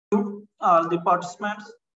all the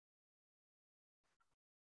participants.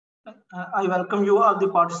 I welcome you all the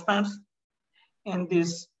participants in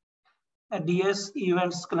this DS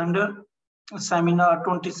events calendar seminar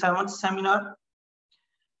 27th seminar.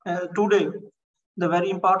 Today, the very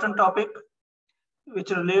important topic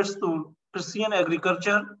which relates to precision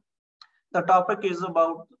agriculture. The topic is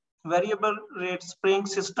about variable rate spraying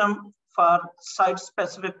system for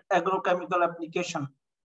site-specific agrochemical application.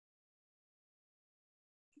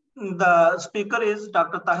 The speaker is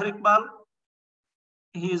Dr. Tahir Iqbal.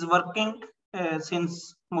 He is working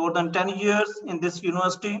since more than 10 years in this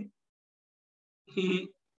university. He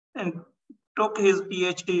took his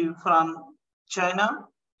PhD from China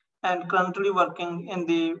and currently working in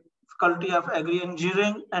the Faculty of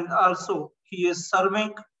Agri-Engineering, and also he is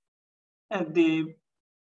serving at the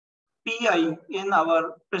PI in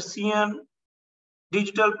our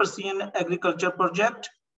digital precision agriculture project.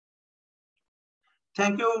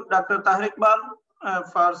 Thank you, Dr. Tahir Iqbal,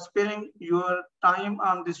 for sparing your time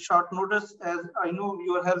on this short notice, as I know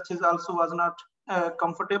your health is also was not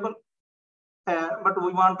comfortable. But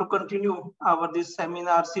we want to continue this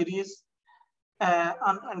seminar series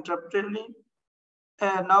uninterruptedly.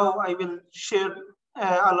 Now I will share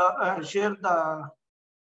the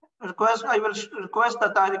request. I will request the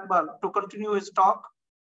Tahir Iqbal to continue his talk,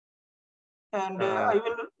 and I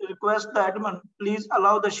will request the admin, please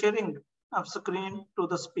allow the sharing of screen to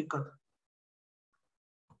the speaker.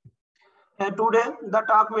 Today the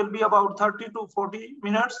talk will be about 30 to 40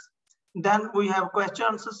 minutes. Then we have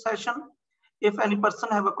questions session. If any person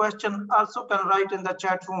have a question, also can write in the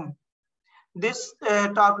chat room. This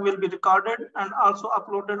talk will be recorded and also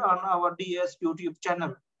uploaded on our DS YouTube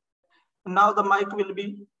channel. Now the mic will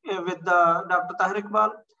be with Dr. Tahir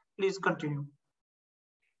Iqbal. Please continue.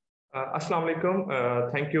 Assalamu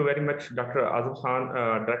alaikum. Thank you very much, Dr. Azam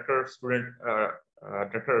Khan, Director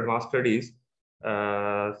Advanced Studies.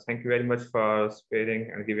 Thank you very much for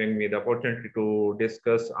sparing and giving me the opportunity to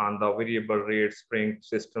discuss on the variable rate spraying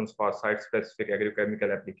systems for site-specific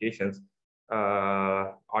agrochemical applications.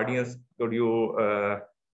 Audience, could you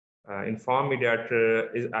inform me that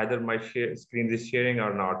is either my screen is sharing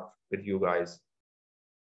or not with you guys?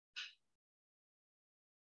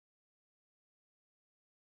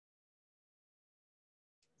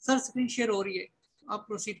 Sir, screen share हो रही है, आप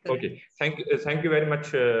proceed करें. Okay, thank you very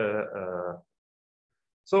much.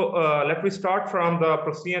 So let me start from the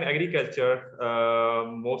precision agriculture.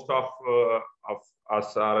 Most of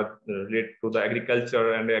us are related to the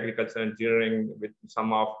agriculture and agriculture engineering, with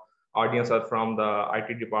some of audience are from the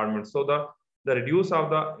IT department. So the reduce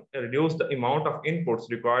the amount of inputs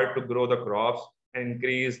required to grow the crops and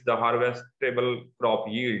increase the harvestable crop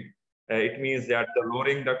yield. It means that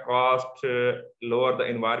lowering the cost, lower the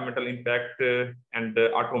environmental impact, and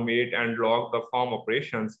automate and log the farm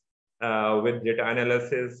operations with data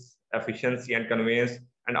analysis, efficiency, and conveyance,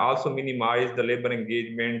 and also minimize the labor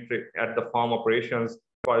engagement at the farm operations.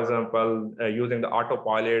 For example, using the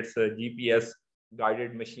autopilots, GPS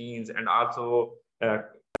guided machines, and also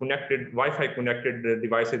Wi-Fi connected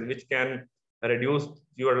devices, which can reduce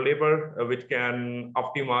your labor, which can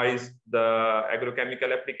optimize the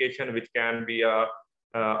agrochemical application, which can be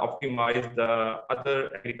optimize the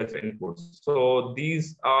other agriculture inputs. So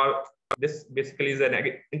this basically is an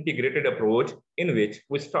integrated approach in which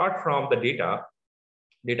we start from the data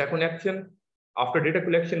collection. After data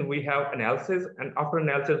collection, we have analysis, and after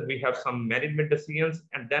analysis, we have some management decisions,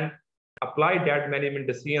 and then apply that management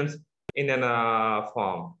decisions in a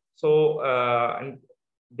farm. So and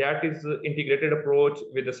that is integrated approach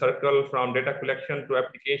with the circle from data collection to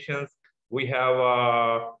applications. We have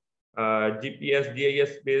GPS,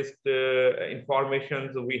 GIS based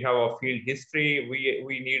informations. We have a field history.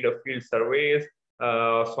 We need a field surveys,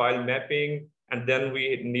 soil mapping, and then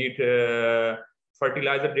we need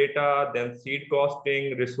fertilizer data, then seed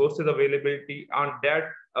costing, resources availability. On that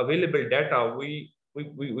available data, we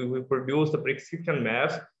produce the prescription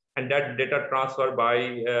maps, and that data transferred by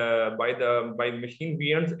machine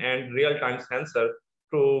visions and real-time sensor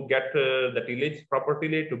to get the tillage, proper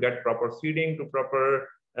tillage, to get proper seeding, to proper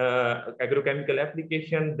agrochemical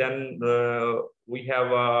application. Then we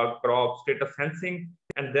have crop status sensing,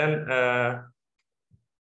 and then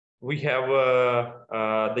we have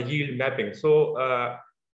the yield mapping. So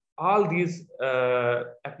all these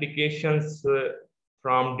applications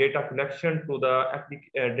from data collection to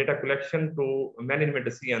data collection to management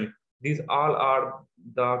decision, these all are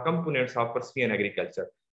the components of precision agriculture.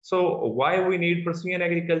 So why we need precision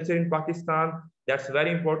agriculture in Pakistan? That's very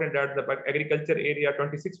important, that the agriculture area,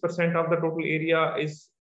 26% of the total area is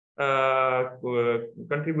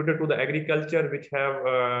contributed to the agriculture, which have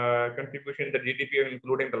contribution in the GDP,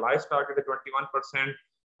 including the livestock, is 21%.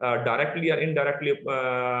 Directly or indirectly,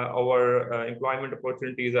 our employment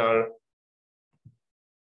opportunities are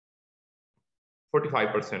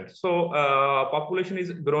 45%. So population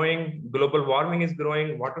is growing, global warming is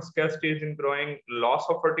growing, water scarcity is growing, loss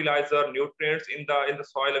of fertilizer, nutrients in the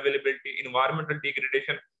soil availability, environmental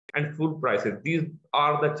degradation, and food prices. These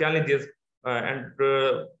are the challenges.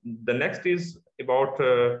 The next is about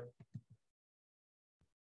the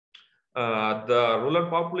rural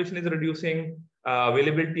population is reducing.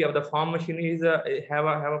 Availability of the farm machinery is have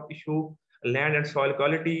a issue. Land and soil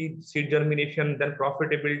quality, seed germination, then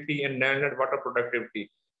profitability, and land and water productivity.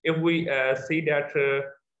 If we see that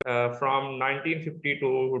from 1950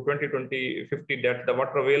 to 2050, that the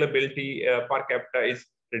water availability per capita is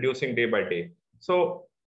reducing day by day. So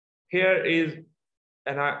here is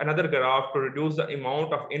another graph to reduce the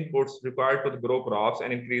amount of inputs required to grow crops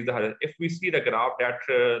and increase the harvest. If we see the graph that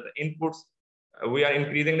the inputs, we are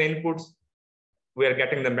increasing the inputs, we are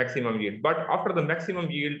getting the maximum yield. But after the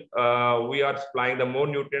maximum yield, we are supplying the more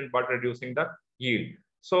nutrient but reducing the yield.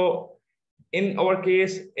 So in our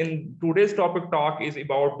case, in today's topic talk is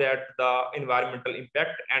about that the environmental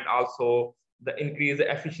impact and also the increased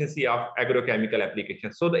efficiency of agrochemical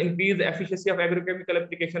application. So the increased efficiency of agrochemical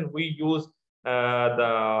application, we use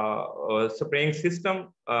the spraying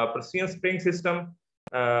system, precision spraying system.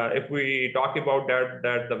 If we talk about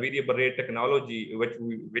that the variable rate technology,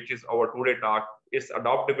 which is our today talk, its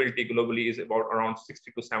adoptability globally is about around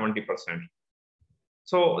 60 to 70%.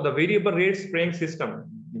 So the variable rate spraying system,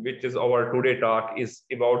 which is our today talk, is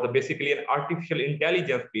about basically an artificial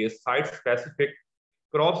intelligence-based, site-specific,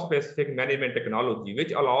 crop-specific management technology,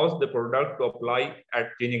 which allows the product to apply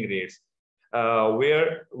at changing rates.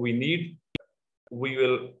 Where we need, we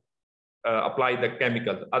will apply the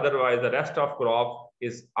chemicals. Otherwise, the rest of crop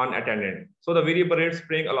is unattended. So the variable rate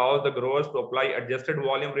spraying allows the growers to apply adjusted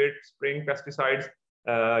volume rate spraying pesticides.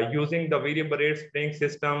 Using the variable rate spraying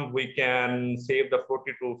system, we can save the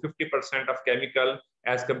 40 to 50% of chemical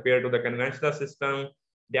as compared to the conventional system.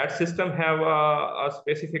 That system have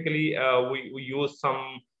specifically, we use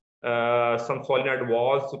some solenoid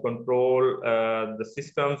valves to control the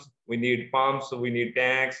systems. We need pumps, we need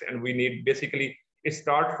tanks, and we need basically it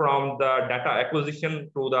start from the data acquisition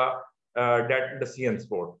to the decision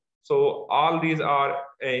support. So all these are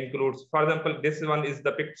includes, for example, this one is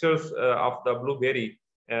the pictures of the blueberry,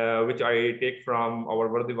 which I take from our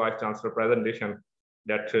worthy Vice Chancellor presentation,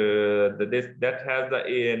 that that has the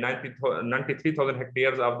 93,000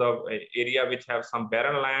 hectares of the area which have some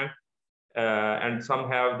barren land, and some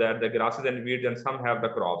have the grasses and weeds, and some have the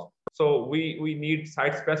crops. So we need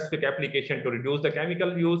site-specific application to reduce the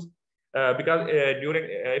chemical use, because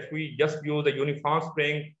if we just use the uniform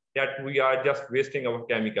spraying, that we are just wasting our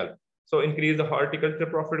chemical. So increase the horticulture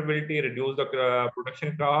profitability, reduce the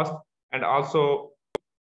production cost, and also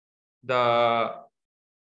the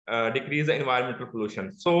decrease the environmental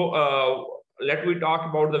pollution. So let me talk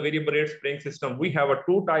about the variable rate spraying system. We have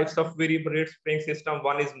two types of variable rate spraying system.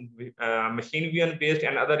 One is machine vision based,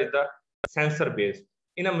 and other is the sensor based.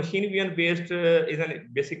 In a machine vision based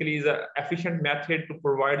basically is an efficient method to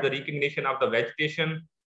provide the recognition of the vegetation,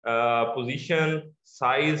 position,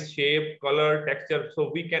 size, shape, color, texture. So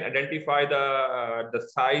we can identify the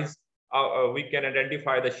size, we can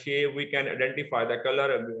identify the shape, we can identify the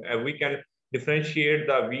color, we can differentiate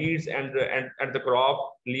the weeds and the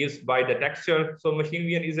crop leaves by the texture. So machine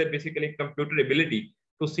vision is basically computer ability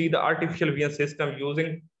to see the artificial vision system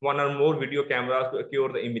using one or more video cameras to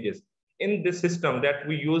acquire the images. In this system that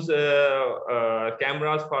we use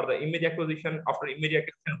cameras for the image acquisition. After image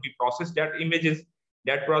acquisition, we process that images.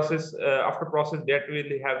 That process, after process, that will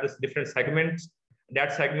have this different segments.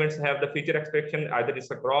 That segments have the feature extraction, either it's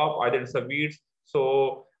a crop, either it's a weeds.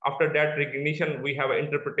 So after that recognition, we have an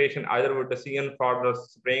interpretation either with decision for the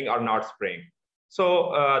spraying or not spraying.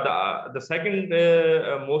 So the second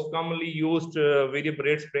most commonly used variable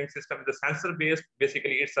rate spraying system is the sensor based.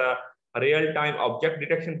 Basically, it's a real-time object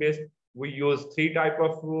detection based. We use three type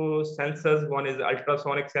of sensors. One is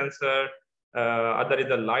ultrasonic sensor, other is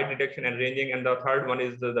the light detection and ranging, and the third one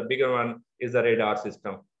is the bigger one is the radar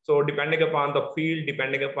system. So depending upon the field,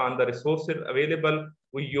 depending upon the resources available,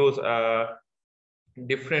 we use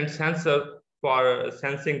different sensors for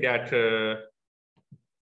sensing that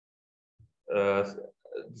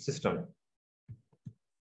system.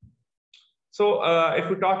 So if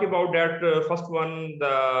we talk about that first one,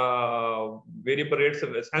 the variable rates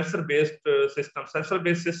of sensor-based system.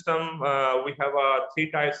 Sensor-based system, we have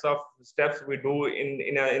three types of steps we do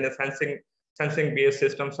in a sensing sensing based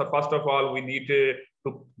system. So first of all, we need to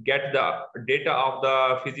get the data of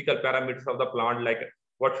the physical parameters of the plant, like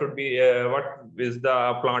what should be, what is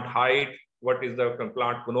the plant height, what is the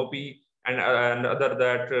plant canopy, and other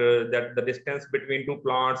that the distance between two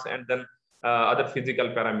plants, and then other physical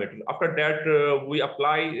parameters. After that, we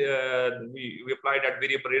apply that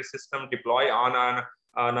variable rate system deploy on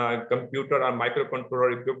a computer or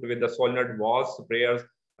microcontroller equipped with the solenoid valves, sprayers,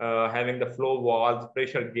 having the flow valves,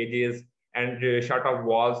 pressure gauges, and shut-off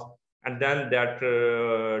valves, and then that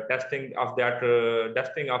testing of that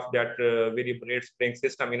variable rate spraying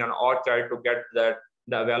system in an orchard to get the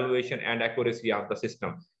evaluation and accuracy of the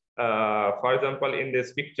system. For example, in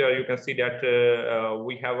this picture, you can see that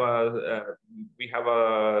we have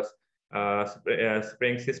a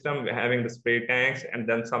spraying system having the spray tanks and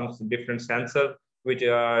then some different sensors which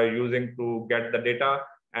are using to get the data,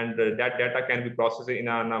 and that data can be processed in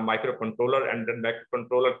a microcontroller, and then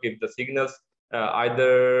microcontroller gives the signals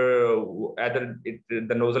either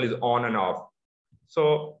the nozzle is on and off.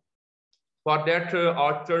 So for that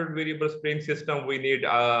orchard variable spraying system, we need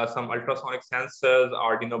some ultrasonic sensors,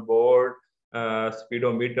 Arduino board,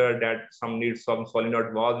 speedometer, that needs some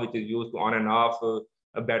solenoid valves which is used to on and off,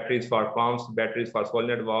 batteries for pumps, batteries for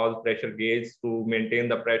solenoid valves, pressure gauge to maintain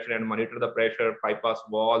the pressure and monitor the pressure, bypass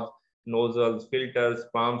valves, nozzles, filters,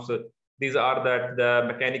 pumps. These are the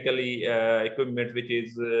mechanically equipment which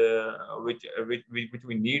is which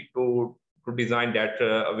we need to design that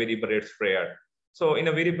variable rate sprayer. So in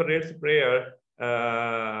a variable rate sprayer,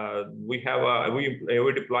 we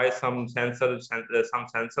deploy some sensors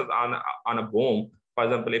on a boom. For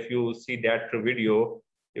example, if you see that video,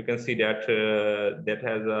 you can see that that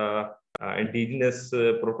has a indigenous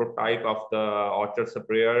prototype of the orchard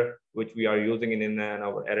sprayer, which we are using in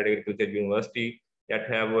our Arid Agriculture University. That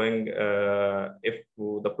having if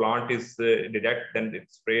the plant is detect, then it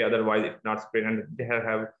spray. Otherwise, it's not spray. And they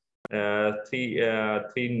have three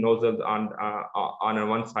nozzles on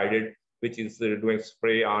one sided, which is doing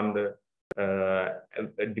spray on the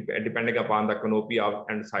depending upon the canopy of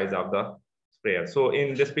and size of the sprayer. So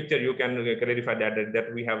in this picture, you can clarify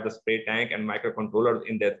that we have the spray tank and microcontrollers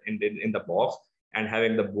in the box, and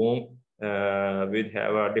having the boom which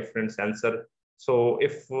have a different sensor. So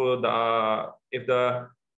if the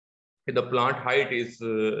plant height is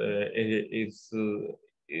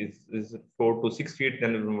 4 to 6 feet,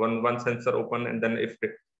 then one sensor open, and then if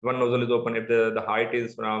one nozzle is open, if the height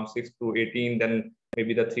is from 6 to 18, then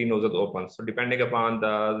maybe the 3 nozzles open. So depending upon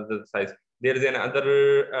the size. There is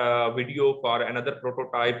another video for another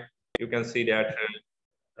prototype. You can see that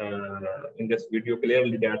in this video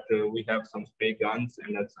clearly that we have some spray guns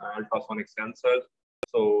and that's ultrasonic sensors.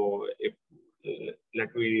 So if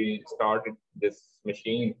let me start this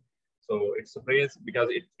machine. So it sprays because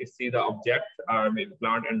it sees the object or maybe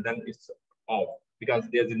plant, and then it's off because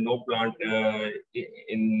there is no plant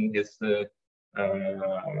in this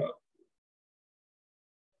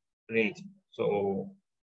range. So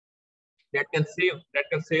that can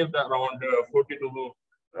save around 40 to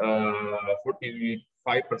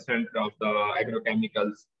 45% of the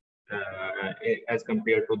agrochemicals as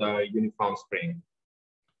compared to the uniform spraying.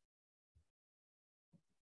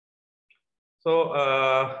 So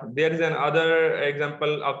there is another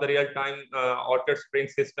example of the real-time orchard spraying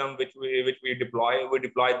system which we deploy. We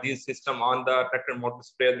deploy this system on the tractor motor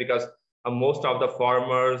sprayer because most of the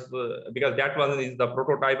farmers, because that one is the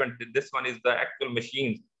prototype and this one is the actual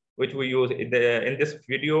machines which we use. In this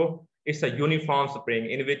video, it's a uniform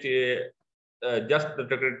spraying in which just the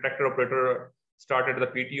tractor operator started the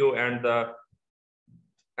PTO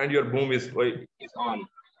and your boom is on.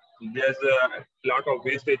 There's a lot of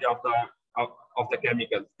wastage of the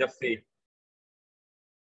chemicals. Just see.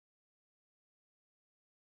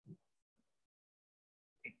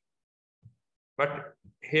 But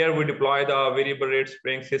here we deploy the variable rate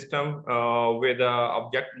spraying system with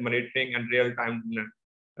object monitoring and real-time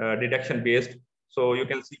detection based. So you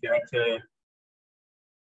can see that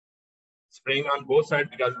spraying on both sides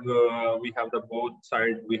because we have the both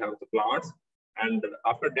sides, we have the plants, and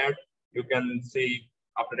after that you can see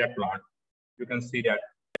after that plant, you can see that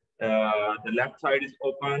the left side is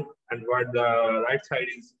open and while the right side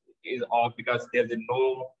is off because there is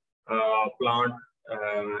no plant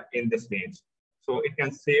in this range. So it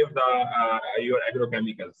can save your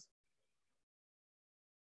agrochemicals.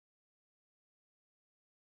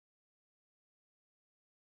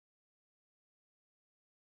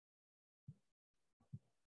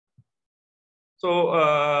 So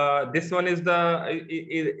this one is the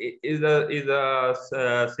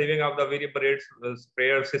saving of the variable rate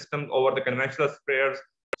sprayer system over the conventional sprayers.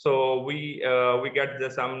 So we get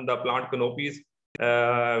the plant canopies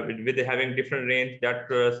with having different range that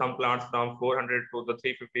some plants from 400 to the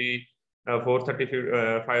 350,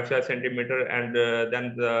 435 centimeter, and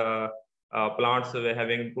then the plants were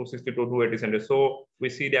having 260 to 280 centimeters. So we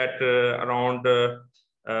see that around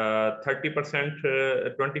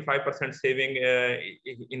 30%, 25% saving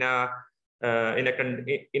in a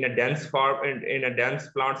dense farm, in a dense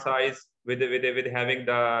plant size with having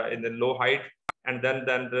in the low height, and then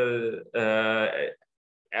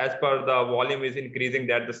as per the volume is increasing,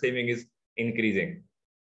 that the saving is increasing.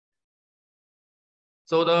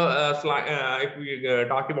 So the if we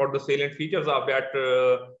talk about the salient features of that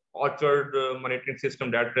orchard monitoring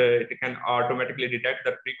system, that it can automatically detect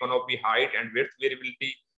the tree canopy height and width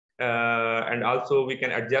variability, and also we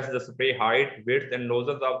can adjust the spray height, width, and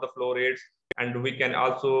nozzles of the flow rates, and we can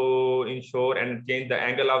also ensure and change the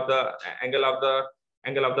angle of the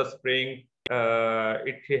spraying.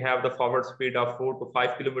 It have the forward speed of 4 to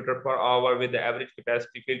 5 kilometers per hour with the average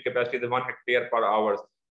field capacity is 1 hectare per hour.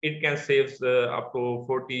 It can save up to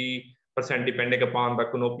 40% depending upon the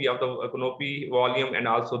canopy volume and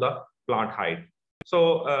also the plant height.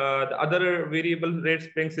 So the other variable rate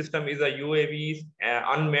spraying system is a UAVs,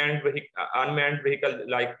 unmanned vehicle,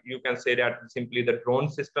 like you can say that simply the drone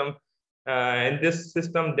system. In this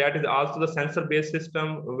system, that is also the sensor-based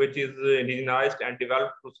system, which is indigenized and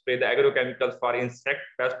developed to spray the agrochemicals for insect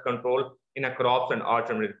pest control in a crops and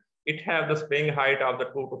orchard. It have the spraying height of the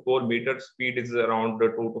 2 to 4 meters. Speed is around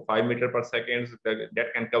 2 to 5 meters per second.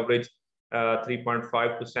 That can coverage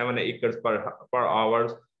 3.5 to 7 acres per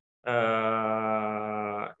hour.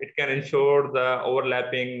 It can ensure the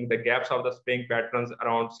overlapping the gaps of the spraying patterns,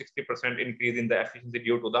 around 60% increase in the efficiency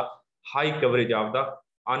due to the high coverage of the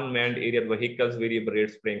unmanned aerial vehicles variable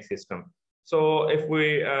rate spraying system. So if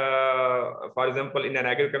we, for example, in an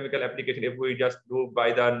agrochemical application, if we just do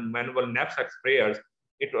by the manual knapsack sprayers,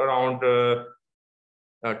 it around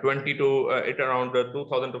 20 to it around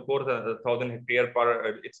 2,000 to 4,000 hectare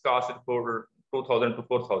per. It's costed for 2,000 to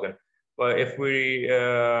 4,000. But if we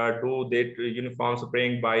do that uniform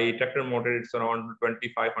spraying by tractor motor, it's around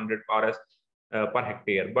 2,500 RS per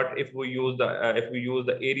hectare. But if we use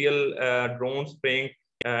the aerial drone spraying,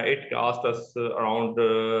 it costs us around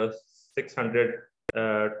 600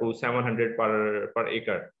 to 700 per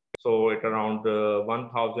acre. So it around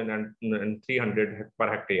 1,300 per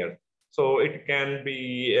hectare. So it can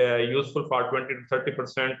be useful for 20 to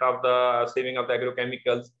 30% of the saving of the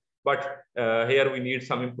agrochemicals. But here we need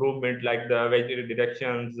some improvement, like the vegetative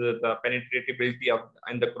detections, the penetratability of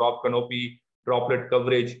and the crop canopy, droplet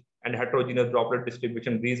coverage, and heterogeneous droplet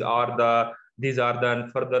distribution. These are the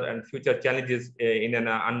further and future challenges in an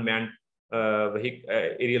unmanned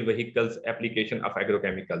aerial vehicles application of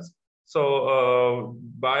agrochemicals. So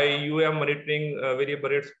by UAM monitoring variable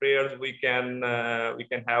rate sprayers, we can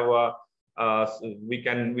have a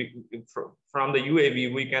from the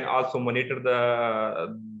UAV we can also monitor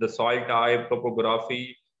the soil type,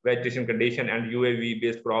 topography, vegetation condition, and UAV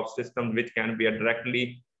based crop system, which can be a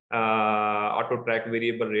directly auto track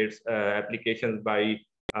variable rates applications by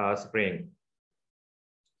spraying.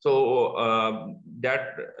 So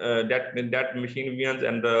that machine visions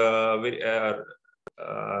and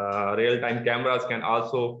real-time cameras can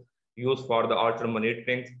also use for the orchard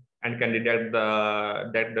monitoring and can detect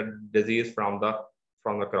the disease from the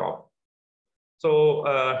crop. So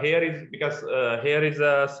here is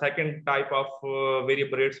a second type of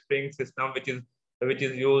variable rate spraying system, which is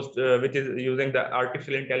using the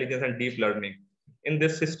artificial intelligence and deep learning. In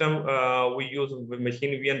this system, we use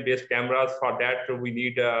machine vision based cameras. For that, we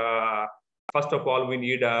need first of all we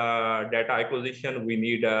need data acquisition. We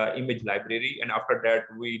need image library, and after that,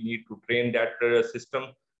 we need to train that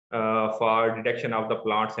system for detection of the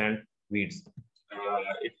plants and weeds.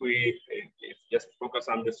 If just focus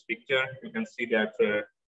on this picture, you can see that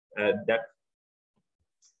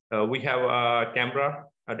we have a camera.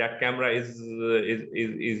 That camera is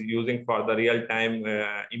using for the real time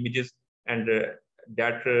images, and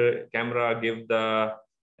that camera give the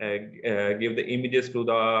images to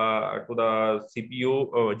the CPU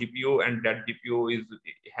or GPU, and that GPU is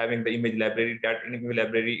having the image library. That image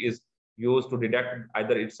library is used to detect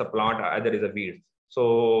either it's a plant or either is a weed.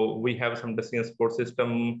 So we have some decision support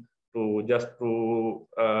system to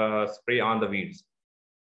spray on the weeds.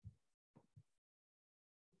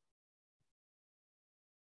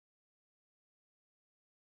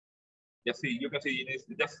 You can see it is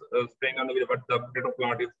just spraying on the weed, but the potato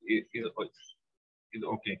plant is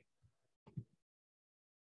okay.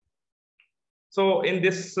 So in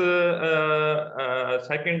this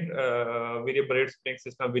second variable rate spraying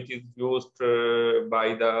system, which is used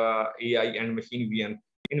by the AI and machine vision,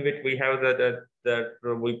 in which we have that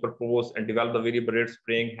we propose and develop the variable rate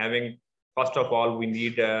spraying. Having, first of all, we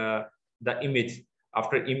need the image.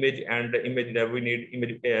 After image and the image, we need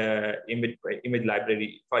image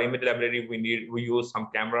library. For image library, we use some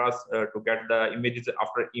cameras to get the images.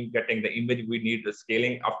 After getting the image, we need the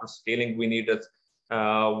scaling. After scaling, we need to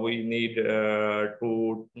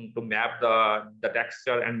map the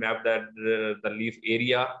texture and map the leaf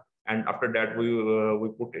area. And after that, we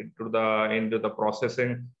put it into the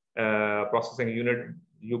processing unit.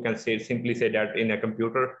 You can simply say that in a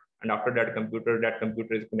computer. And after that computer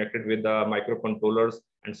is connected with the microcontrollers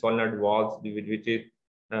and solenoid valves, which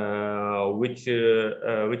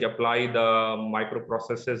apply the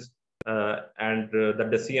microprocesses and the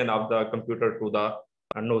decision of the computer to the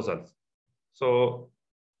nozzles. So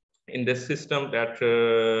in this system, that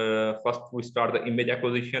first we start the image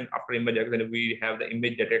acquisition. After image acquisition, we have the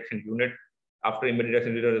image detection unit. After image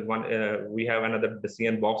detection unit, we have another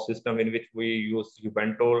decision box system in which we use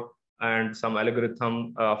Ubentor and some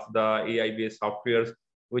algorithm of the AI-based softwares,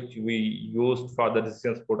 which we used for the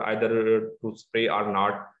decision support, either to spray or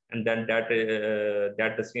not. And then that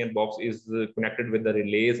decision box is connected with the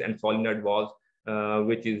relays and solenoid valves,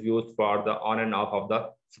 which is used for the on and off of the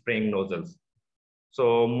spraying nozzles.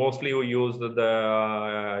 So mostly we use the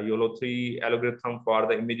YOLO3 algorithm for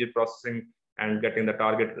the immediate processing and getting the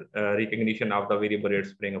target recognition of the variable rate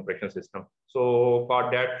spraying operation system. So for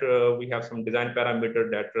that, we have some design parameter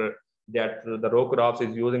that the row crops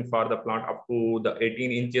is using for the plant up to the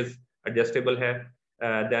 18 inches adjustable here.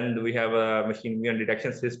 Then we have a machine vision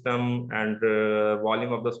detection system, and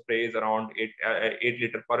volume of the spray is around 8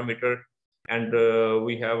 liter per meter. And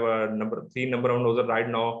we have a number of nozzles right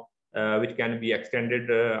now, which can be extended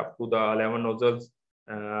up to the 11 nozzles.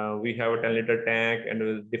 We have a 10 liter tank and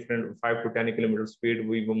with different 5 to 10 kilometer speed.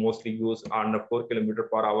 We will mostly use on a 4 kilometer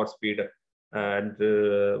per hour speed. And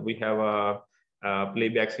we have a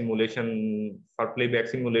playback simulation. For playback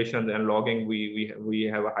simulations and logging, we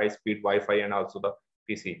have a high speed Wi-Fi and also the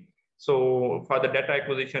PC. So for the data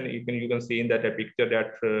acquisition, you can see in that picture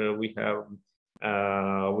that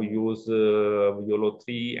we use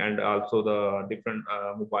YOLO3 and also the different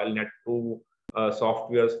mobile net 2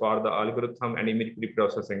 softwares for the algorithm and image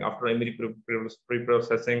pre-processing. After image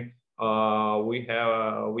pre-processing, we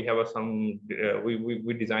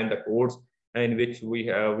design the codes in which we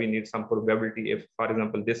need some probability. If, for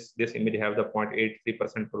example, this image have the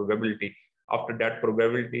 0.83% probability. After that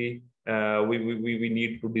probability, we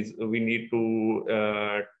need to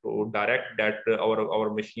direct that our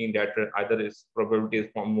machine that either is probability is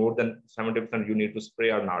more than 70%, you need to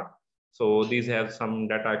spray or not. So these have some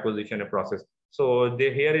data acquisition process. So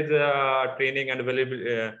here is a training and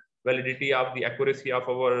validity of the accuracy of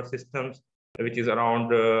our systems, which is around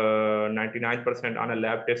 99% on a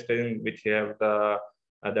lab testing, which have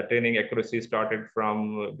the training accuracy started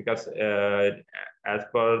from, because as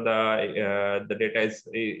per the data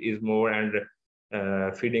is more, and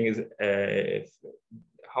feeding is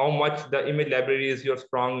how much the image library is your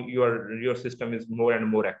strong, your system is more and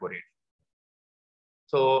more accurate.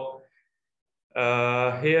 So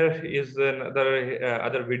here is another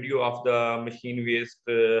other video of the machine waste,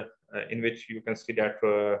 in which you can see that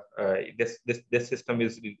this system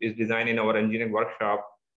is designed in our engineering workshop.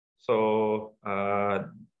 So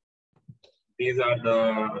these are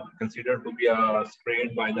the considered to be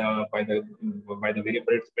sprayed by the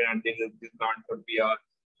variable rate spray, and this plant could be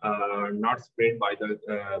not sprayed by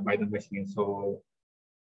the machine. So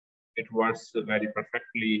it works very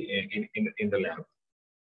perfectly in the lab.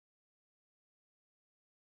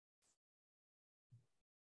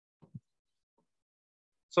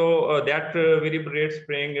 So that variable rate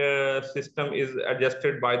spraying system is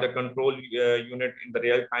adjusted by the control unit in the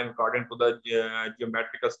real time according to the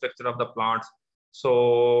geometrical structure of the plants.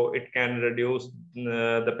 So it can reduce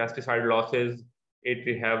the pesticide losses. It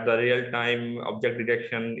have the real time object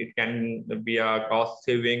detection. It can be a cost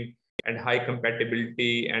saving and high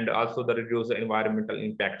compatibility, and also the reduce the environmental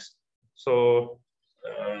impacts. So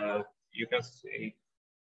you can see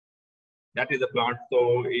that is the plant.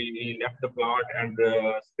 So he left the plant and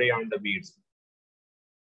spray on the weeds.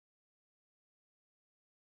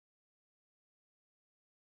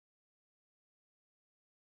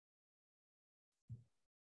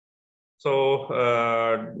 So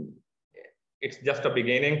it's just a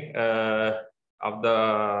beginning of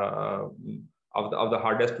the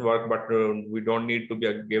hardest work, but we don't need to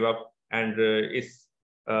give up. And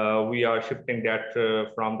we are shifting that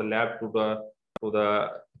from the lab to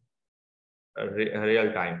the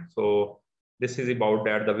real time. So this is about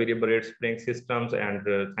that, the variable rate spraying systems, and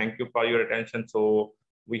thank you for your attention. So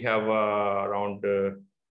we have around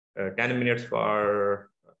 10 minutes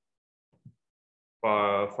for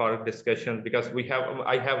for discussion, because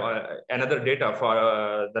I have another data for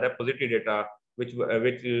the repository data, which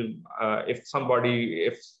if some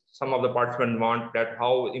of the participants want that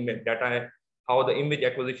how the image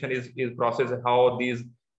acquisition is processed, how these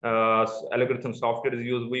algorithm software is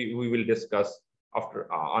used, we will discuss after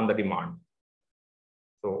on the demand.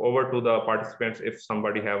 So over to the participants if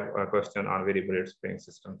somebody have a question on variable rate spraying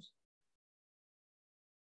systems.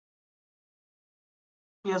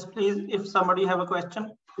 Yes, please. If somebody have a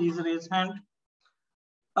question, please raise hand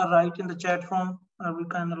or write in the chat room, we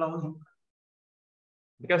can allow him.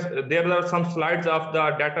 Because there are some slides of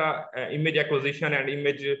the data image acquisition and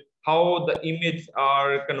image, how the images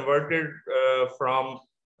are converted from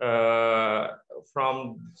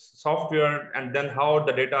software, and then how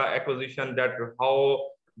the data acquisition, that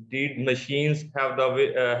how did machines have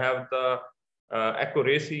the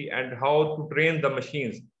accuracy, and how to train the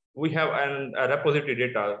machines. We have a repository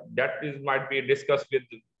data that might be discussed with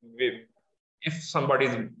if somebody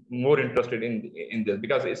is more interested in this,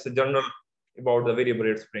 because it's a journal about the variable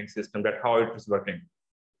rate spraying system, that how it is working.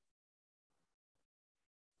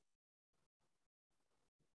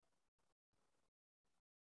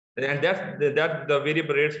 And that the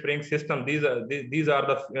variable rate spraying system, these are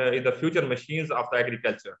the future machines of the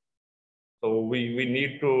agriculture. So we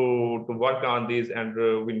need to work on these, and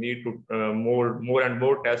we need to more and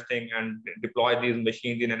more testing and deploy these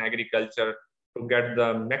machines in an agriculture to get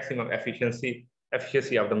the maximum efficiency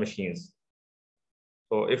of the machines.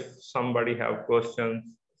 So if somebody have questions,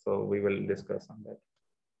 so we will discuss on that.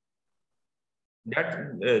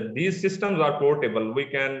 These systems are portable. We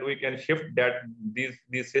can shift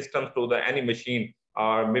these systems to any machine,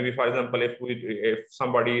 or maybe, for example, if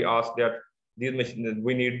somebody asks that these machines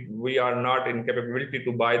we are not in capability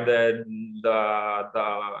to buy the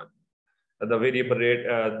variable rate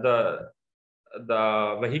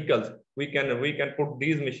the vehicles, we can put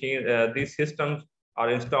these machines these systems, or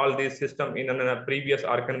install this system in a previous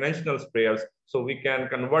or conventional sprayers, so we can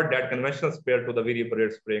convert that conventional sprayer to the variable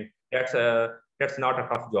rate spraying. That's not a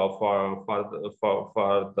tough job for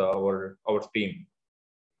our team.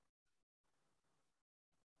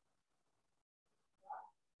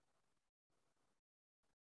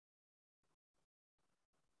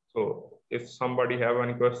 So if somebody have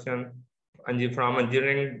any question, and from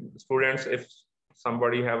engineering students, if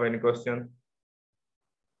somebody have any question,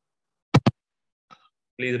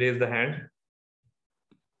 please raise the hand.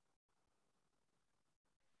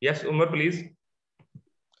 Yes, Umar, please.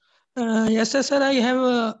 Yes, sir. I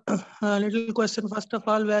have a little question. First of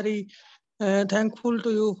all, very thankful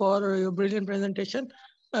to you for your brilliant presentation.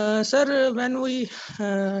 Sir, when we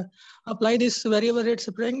apply this variable rate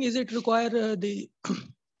spraying, is it require the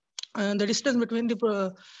distance between the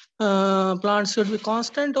plants should be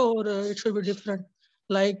constant, or it should be different?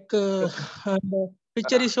 Like the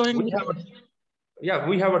picture is showing.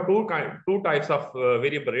 We have two types of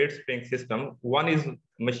variable rate spraying system. One is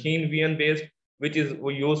machine VN based, which is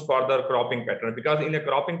we use for the cropping pattern, because in a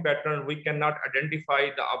cropping pattern we cannot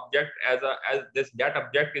identify the object that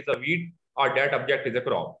object is a weed or that object is a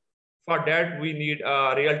crop. For that we need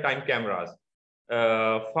real-time cameras.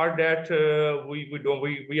 For that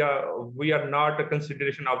we are not a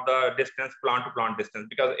consideration of the distance, plant to plant distance,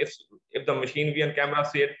 because if the machine VN camera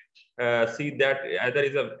see that either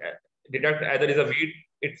is a weed,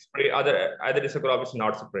 it's spray, either is a crop, it's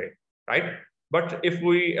not spray, right? But if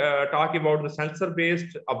we talk about the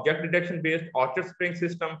sensor-based, object detection-based orchard spraying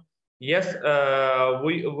system, yes,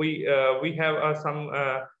 we have some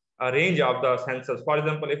a range of the sensors. For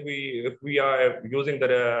example, if we are using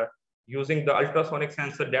the ultrasonic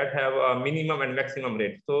sensor that have a minimum and maximum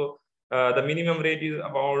range. So the minimum range is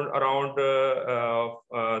around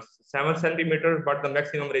 7 centimeters, but the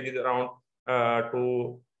maximum range is around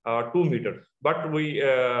 2 meters. But we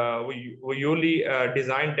usually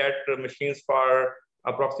design that machines for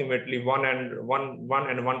approximately 1 and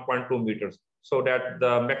 1.2 meters, so that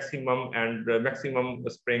the maximum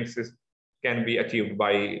spraying can be achieved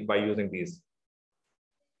by using these.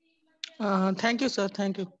 Thank you, sir.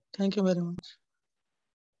 Thank you very much.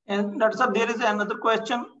 And that's there is another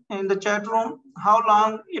question in the chat room. How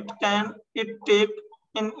long can it take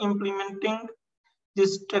in implementing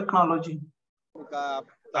this technology?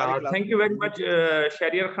 Thank you very much,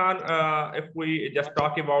 Shahriar Khan. If we just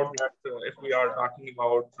talk about that, if we are talking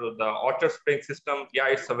about the orchard spraying system, yeah,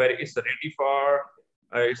 it's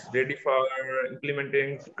ready for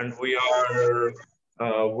implementing, and we are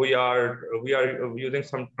using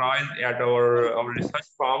some trials at our research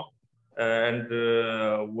farm, and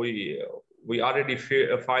we already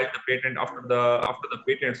filed the patent. After the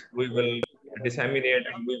patents, we will disseminate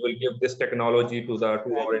and we will give this technology to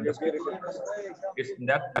our industry. It's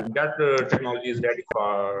that technology is ready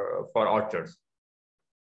for orchards.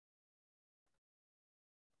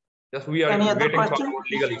 Just we are waiting for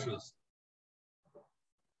legal issues.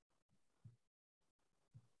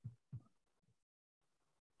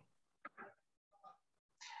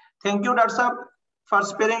 Thank you, Dr. Saab, for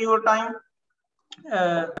sparing your time.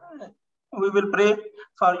 We will pray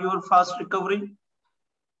for your fast recovery.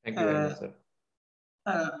 Thank you very much, sir.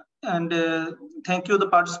 And thank you, the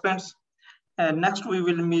participants. Next, we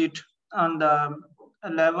will meet on the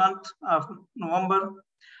 11th of November.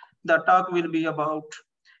 The talk will be about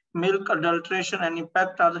milk adulteration and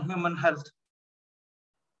impact on the human health.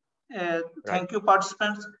 Thank you,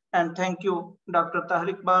 participants, and thank you, Dr.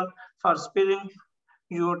 Tahir Iqbal, for sparing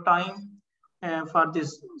your time for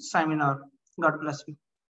this seminar. God bless you.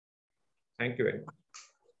 Thank you very much.